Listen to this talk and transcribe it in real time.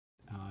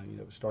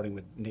starting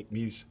with Nick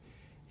Muse,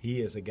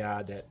 he is a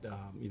guy that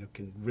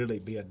can really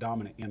be a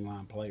dominant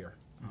inline player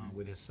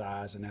with his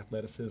size and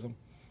athleticism.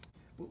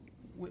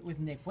 With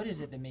Nick, what is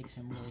it that makes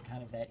him really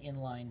kind of that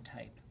inline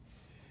type?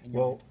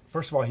 Well,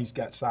 first of all, he's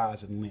got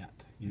size and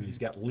length. He's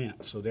got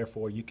length, so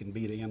therefore you can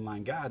be the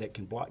inline guy that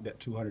can block that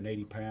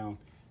 280-pound,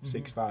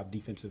 6'5"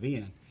 defensive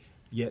end.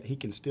 Yet he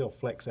can still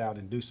flex out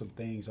and do some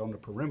things on the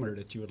perimeter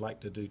that you would like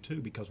to do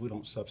too, because we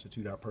don't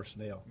substitute our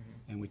personnel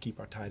and we keep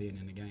our tight end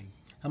in the game.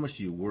 How much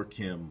do you work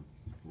him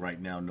right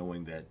now,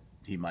 knowing that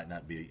he might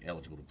not be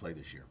eligible to play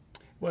this year?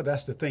 Well,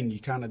 that's the thing. You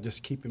kind of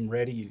just keep him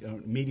ready.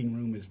 Meeting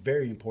room is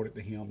very important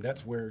to him.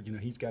 That's where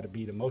he's got to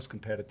be the most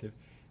competitive.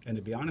 And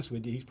to be honest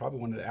with you, he's probably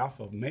one of the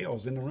alpha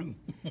males in the room.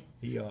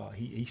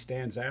 He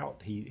stands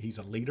out. He's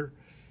a leader.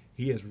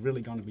 He is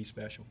really going to be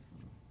special.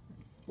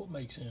 What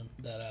makes him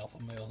that alpha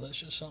male? Is that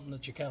just something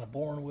that you're kind of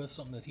born with,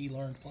 something that he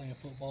learned playing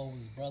football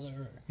with his brother?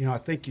 Or? I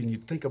think when you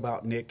think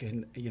about Nick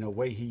and,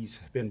 way he's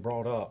been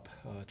brought up,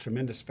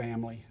 tremendous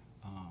family,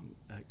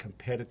 a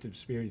competitive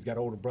spirit. He's got an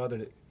older brother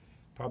that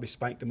probably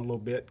spanked him a little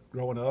bit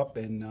growing up,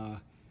 and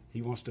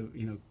he wants to,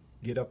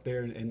 get up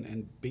there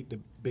and beat the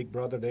big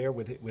brother there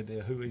with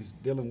who he's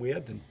dealing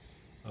with. And,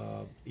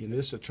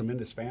 this is a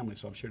tremendous family,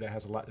 so I'm sure that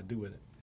has a lot to do with it.